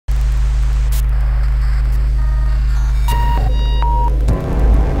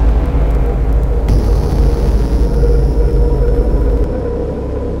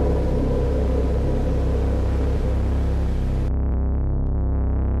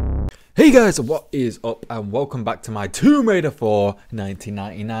Hey guys, what is up and welcome back to my Tomb Raider 4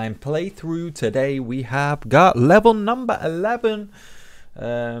 1999 playthrough. Today we have got level number 11,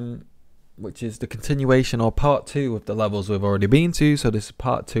 which is the continuation or part 2 of the levels we've already been to. So this is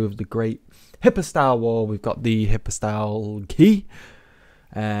part 2 of the great Hypostyle wall. We've got the Hypostyle key.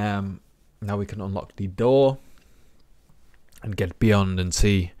 Now we can unlock the door and get beyond and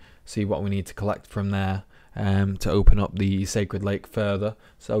see what we need to collect from there. To open up the sacred lake further.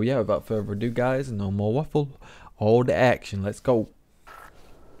 So yeah, without further ado guys, no more waffle, all the action, let's go.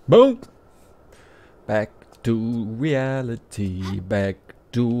 Boom. Back to reality, back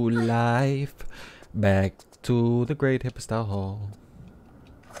to life, back to the great Hypostyle hall.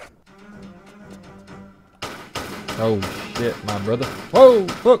 Oh shit, my brother. Whoa,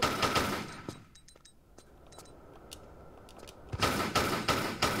 look.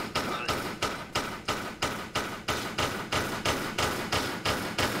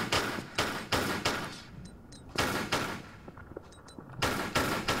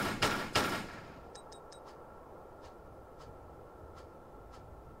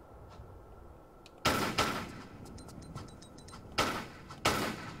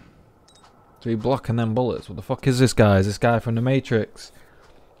 So he blocking them bullets. What the fuck is this guy? Is this guy from the Matrix?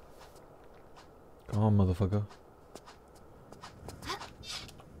 Come on, motherfucker.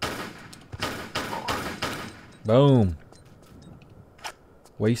 Boom.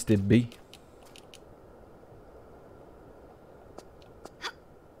 Wasted B.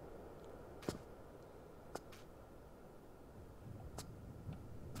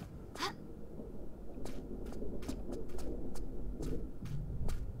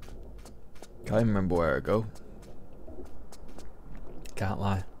 Can't remember where I go. Can't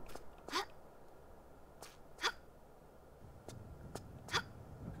lie.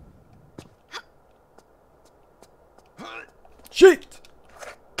 Shit!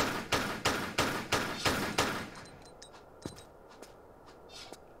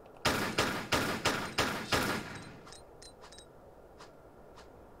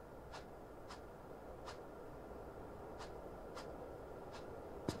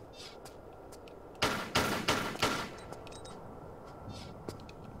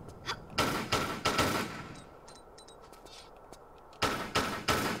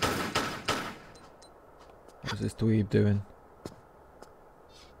 What's this dweeb doing?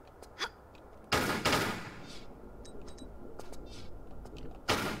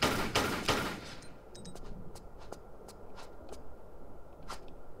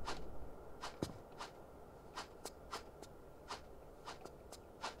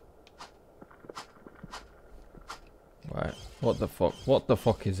 Right, what the fuck? What the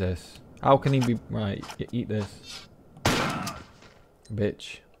fuck is this? How can he be... Right, eat this.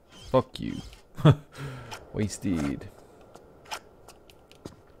 Bitch. Fuck you. Wasted.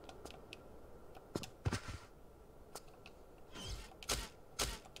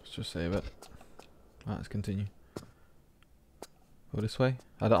 Let's just save it. Right, let's continue. Go this way?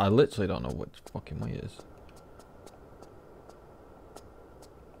 I literally don't know which fucking way it is.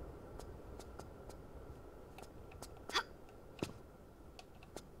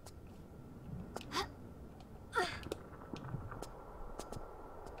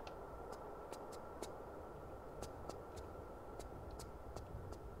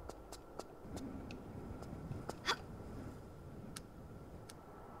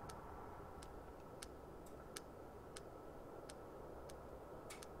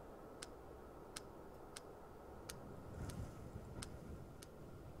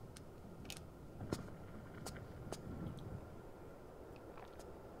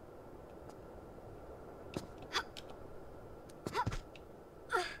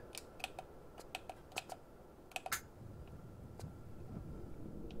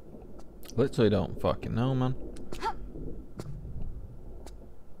 Literally don't fucking know, man.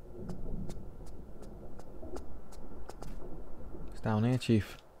 It's down here,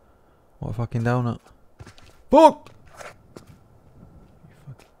 chief. What a fucking donut. Fuck!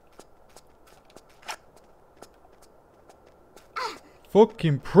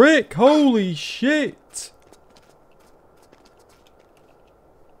 Fucking prick! Holy shit!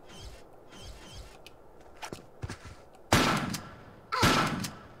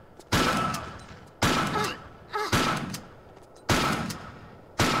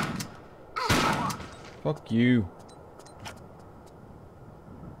 Fuck you.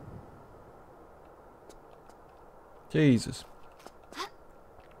 Jesus.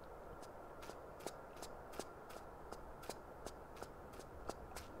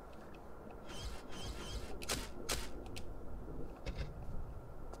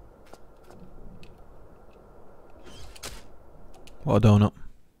 What a donut.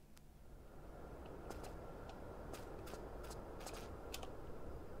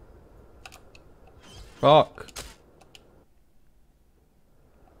 Fuck.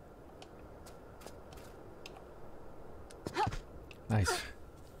 Nice.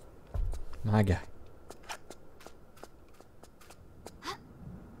 My guy.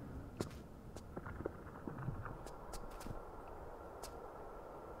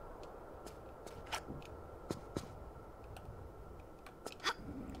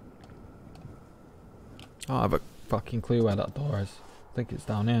 I don't have a fucking clue where that door is. I think it's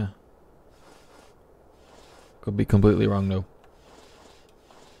down here. Could be completely wrong though.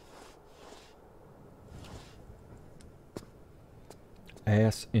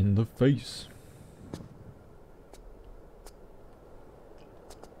 Ass in the face.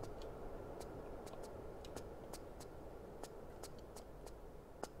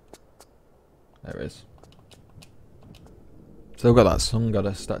 There it is. Still got that sun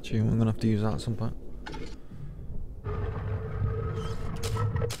goddess statue. I'm gonna have to use that at some point.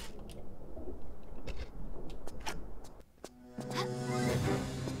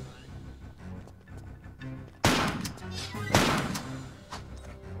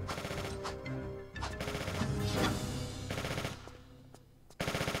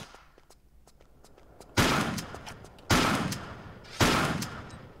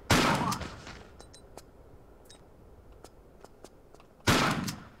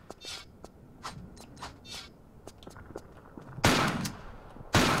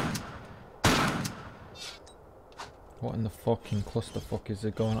 What in the fucking clusterfuck is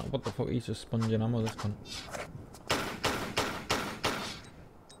it going on? What the fuck? He's just sponging ammo, this cunt.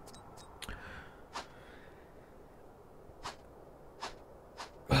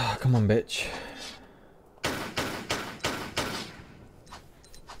 Come on, bitch.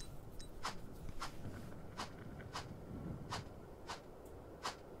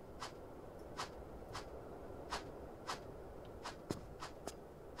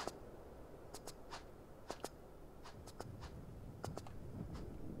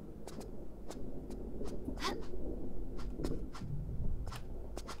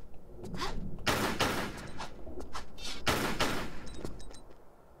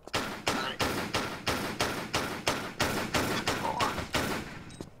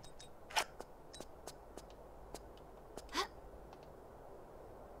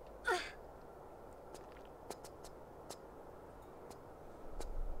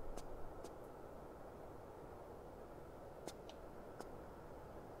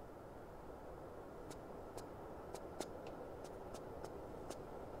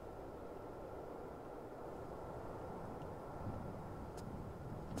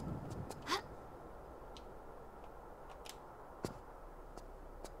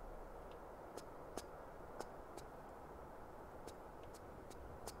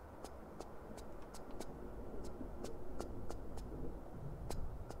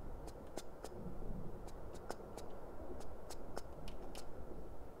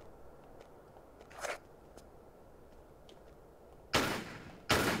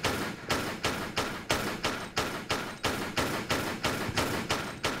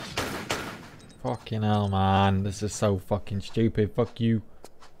 Fucking hell, man. This is so fucking stupid. Fuck you.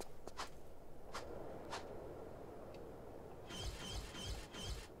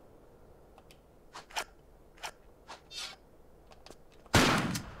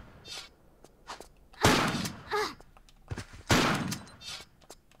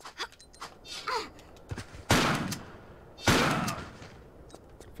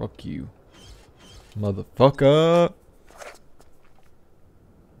 Fuck you. Motherfucker.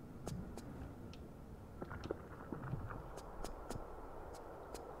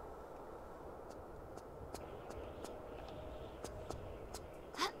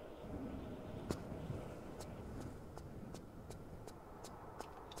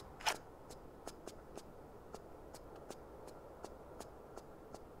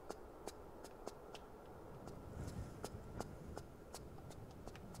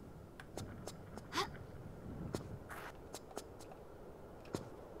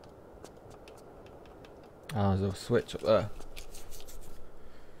 Oh, there's a switch up there.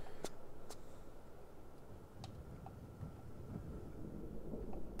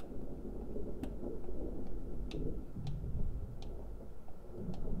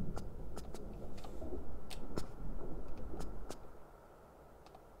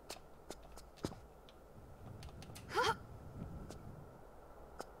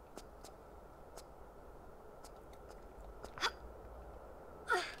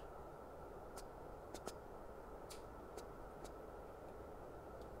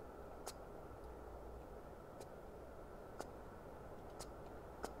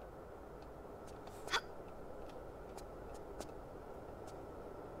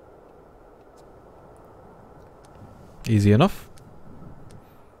 Easy enough.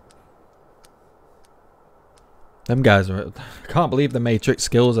 Them guys are... I can't believe the matrix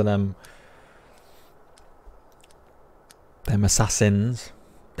skills of them assassins.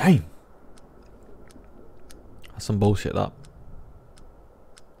 Damn. That's some bullshit, that.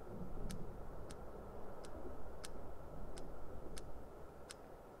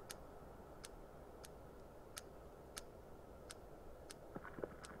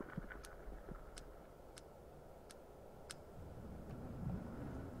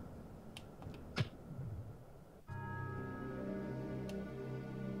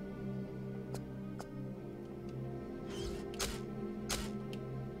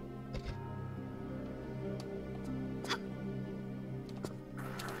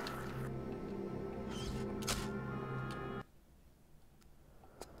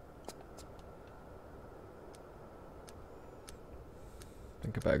 I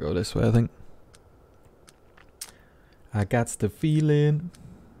think I better go this way, I think. I got the feeling.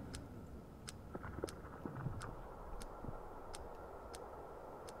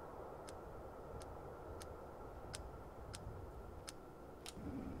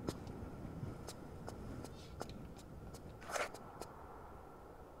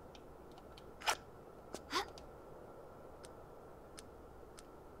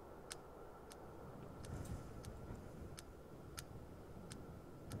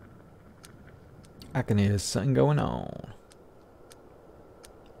 I can hear something going on.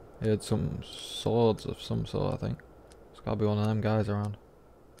 He had some swords of some sort, I think. It's gotta be one of them guys around.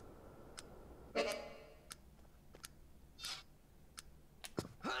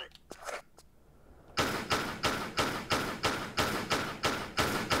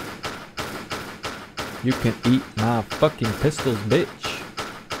 You can eat my fucking pistols, bitch.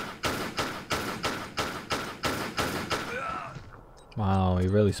 Wow, he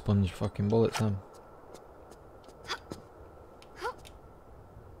really sponged fucking bullets, then.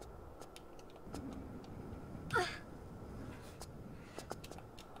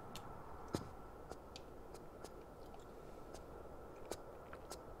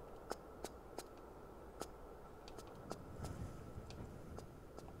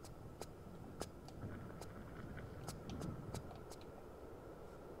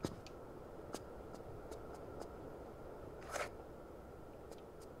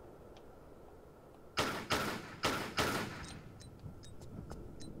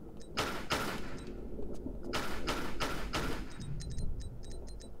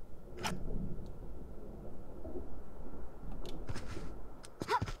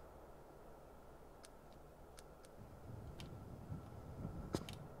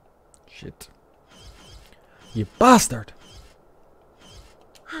 Shit. You bastard!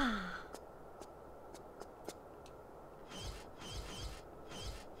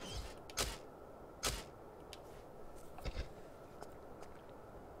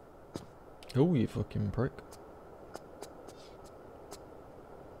 Oh, you fucking prick.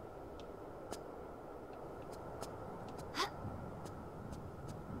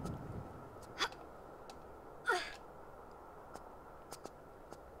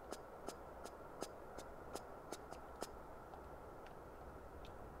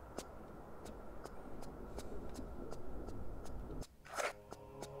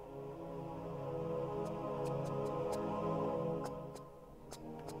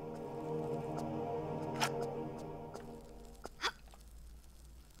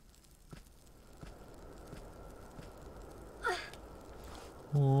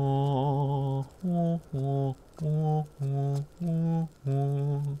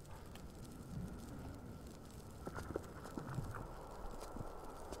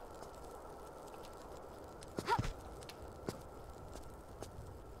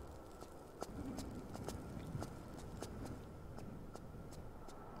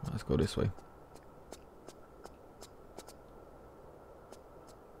 Let's go this way.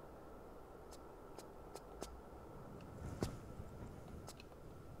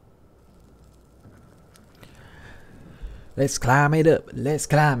 Let's climb it up. Let's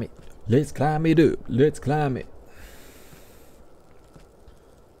climb it. Let's climb it up. Let's climb it.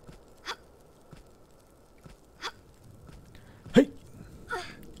 Hey.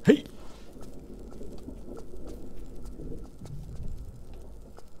 Hey.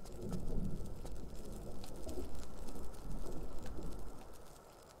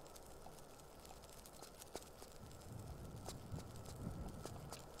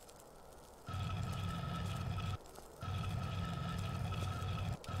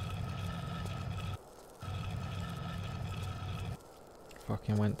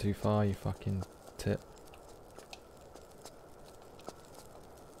 Fucking went too far, you fucking tit.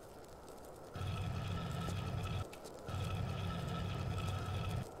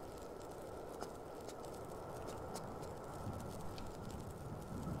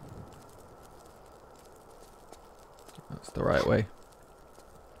 That's the right way.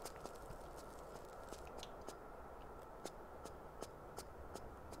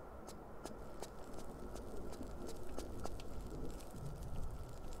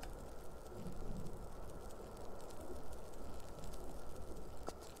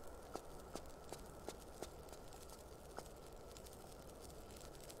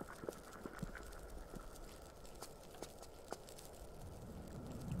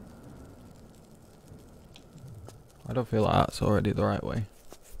 I don't feel like that's already the right way.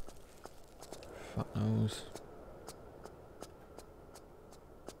 Fuck knows.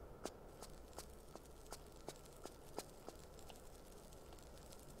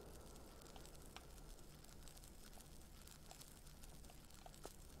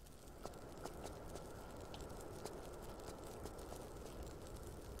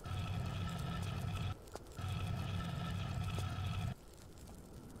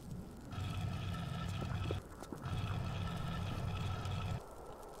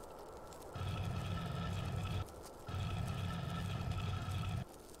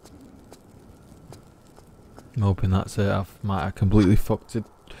 I'm hoping that's it. I might have completely fucked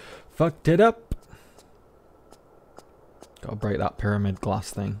it up. Gotta break that pyramid glass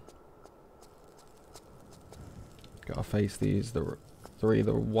thing. Gotta face these the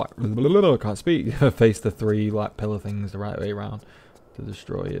what? I can't speak. Face the three like pillar things the right way around to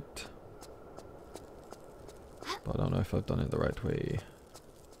destroy it. But I don't know if I've done it the right way.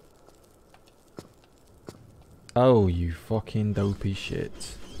 Oh, you fucking dopey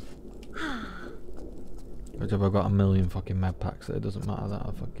shit. Good job I've got a million fucking med packs, so it doesn't matter that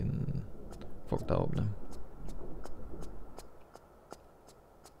I fucking fucked that up then.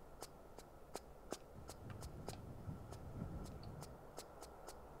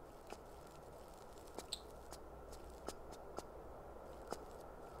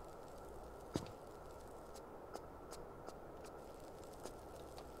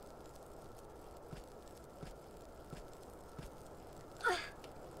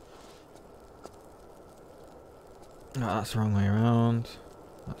 No, that's the wrong way around.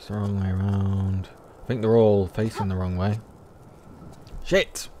 That's the wrong way around. I think they're all facing the wrong way.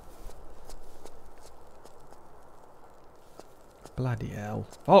 Shit! Bloody hell.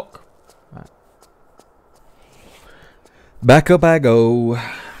 Fuck! Right. Back up I go.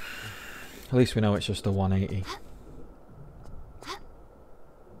 At least we know it's just a 180.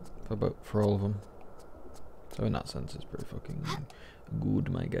 For all of them. So in that sense it's pretty fucking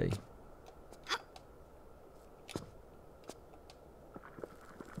good, my guy.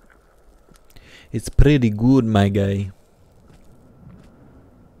 It's pretty good, my guy.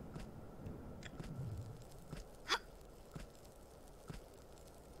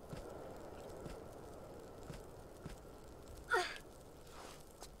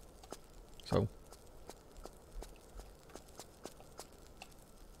 So.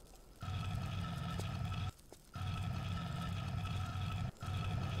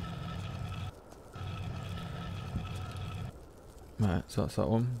 Right, so that's that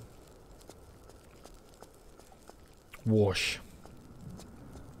one. Wash.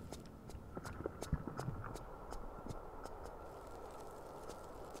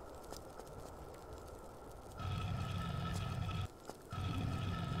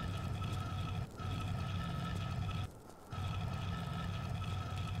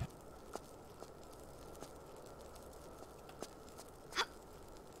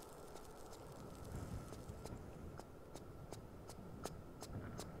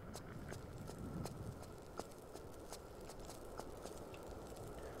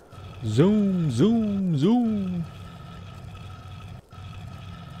 Zoom, zoom, zoom.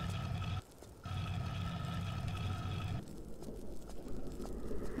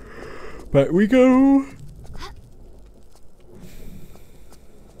 Back we go.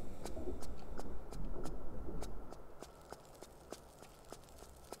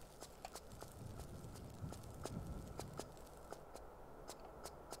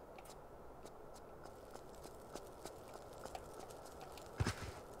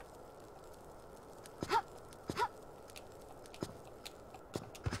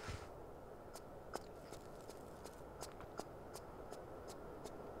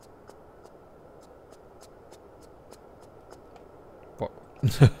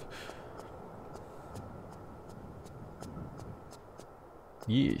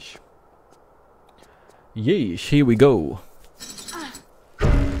 Yeesh. Yeesh, here we go.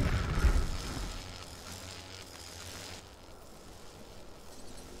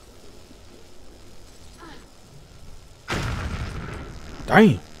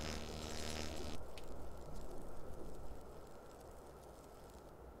 Dang.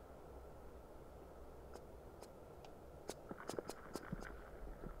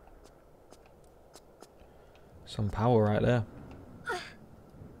 Some power right there.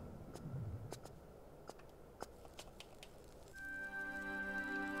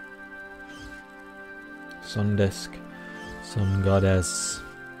 Sun disc. Sun goddess.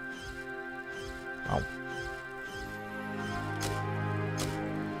 Ow.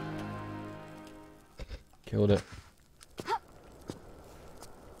 Killed it.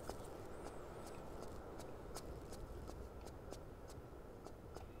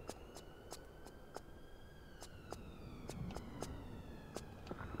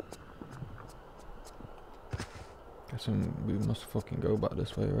 Guessing we must fucking go back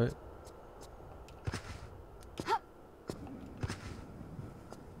this way, right?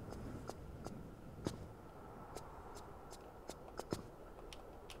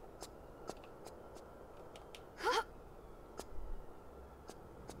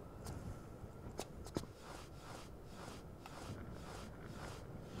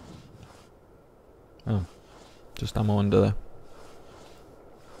 Oh, just ammo under there.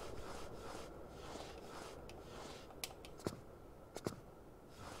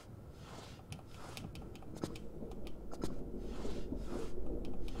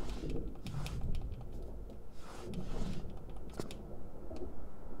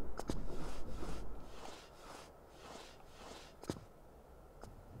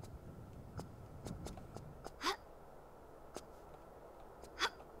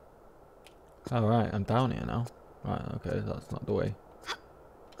 Oh right, I'm down here now. Right, okay, that's not the way.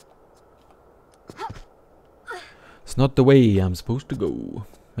 It's not the way I'm supposed to go.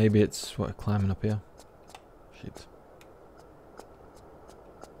 Maybe it's what, climbing up here. Shit.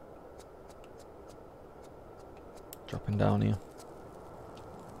 Dropping down here.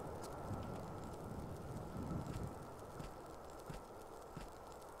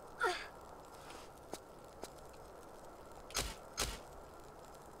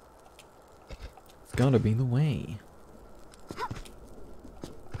 It's gotta be the way.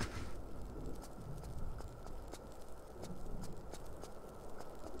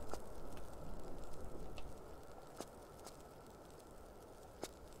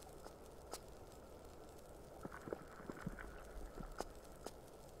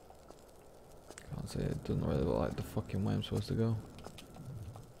 Can't say it doesn't really look like the fucking way I'm supposed to go.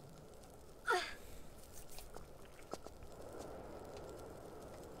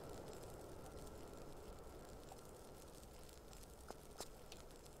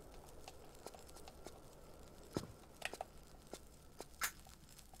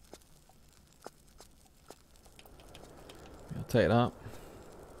 I'll take that.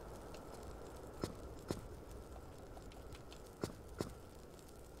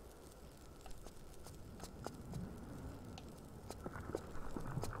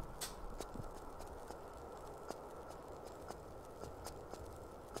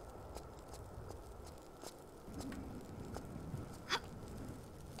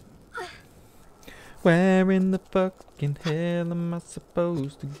 Where in the fucking hell am I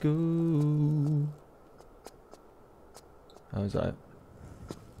supposed to go? How's that?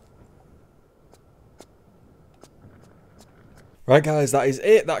 Right guys, that is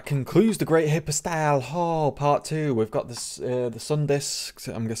it. That concludes the Great Hypostyle Hall Part 2. We've got this the sun disc,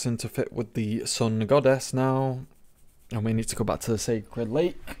 I'm guessing, to fit with the sun goddess now. And we need to go back to the Sacred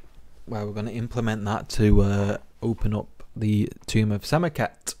Lake, where we're going to implement that to open up the Tomb of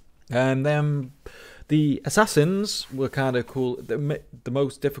Semirkhet. And then the assassins were kind of cool. The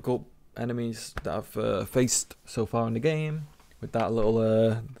most difficult enemies that I've faced so far in the game, with that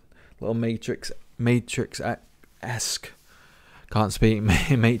little Matrix-esque, can't speak,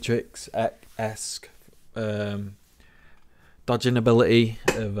 Matrix-esque dodging ability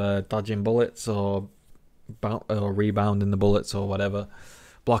of dodging bullets or rebounding the bullets or whatever,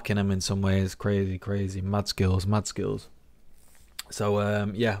 blocking them in some ways. Crazy, mad skills.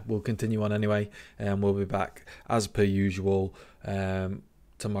 So yeah, we'll continue on anyway, and we'll be back as per usual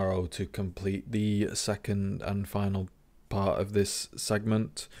tomorrow to complete the second and final part of this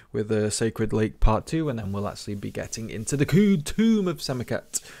segment with the Sacred Lake Part 2, and then we'll actually be getting into the Tomb of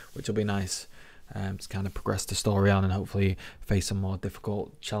Semirkhet, which will be nice to kind of progress the story on and hopefully face some more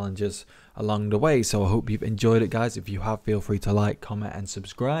difficult challenges along the way. So I hope you've enjoyed it, guys. If you have, feel free to like, comment and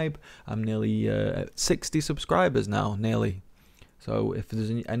subscribe. I'm nearly at 60 subscribers now, nearly. So if there's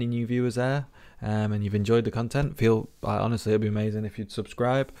any new viewers there and you've enjoyed the content, honestly, it'd be amazing if you'd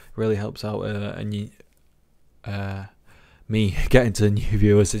subscribe. It really helps out me getting to new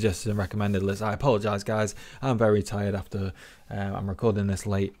viewers, suggested and recommended list. I apologise, guys. I'm very tired after I'm recording this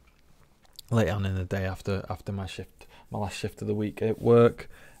late on in the day after my last shift of the week at work.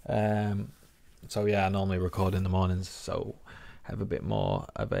 So yeah, I normally record in the mornings, so I have a bit more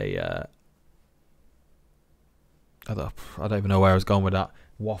of a I don't even know where I was going with that.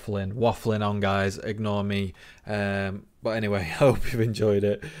 Waffling on, guys. Ignore me. But anyway, hope you've enjoyed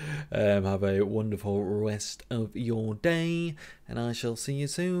it. Have a wonderful rest of your day, and I shall see you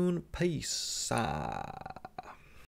soon. Peace.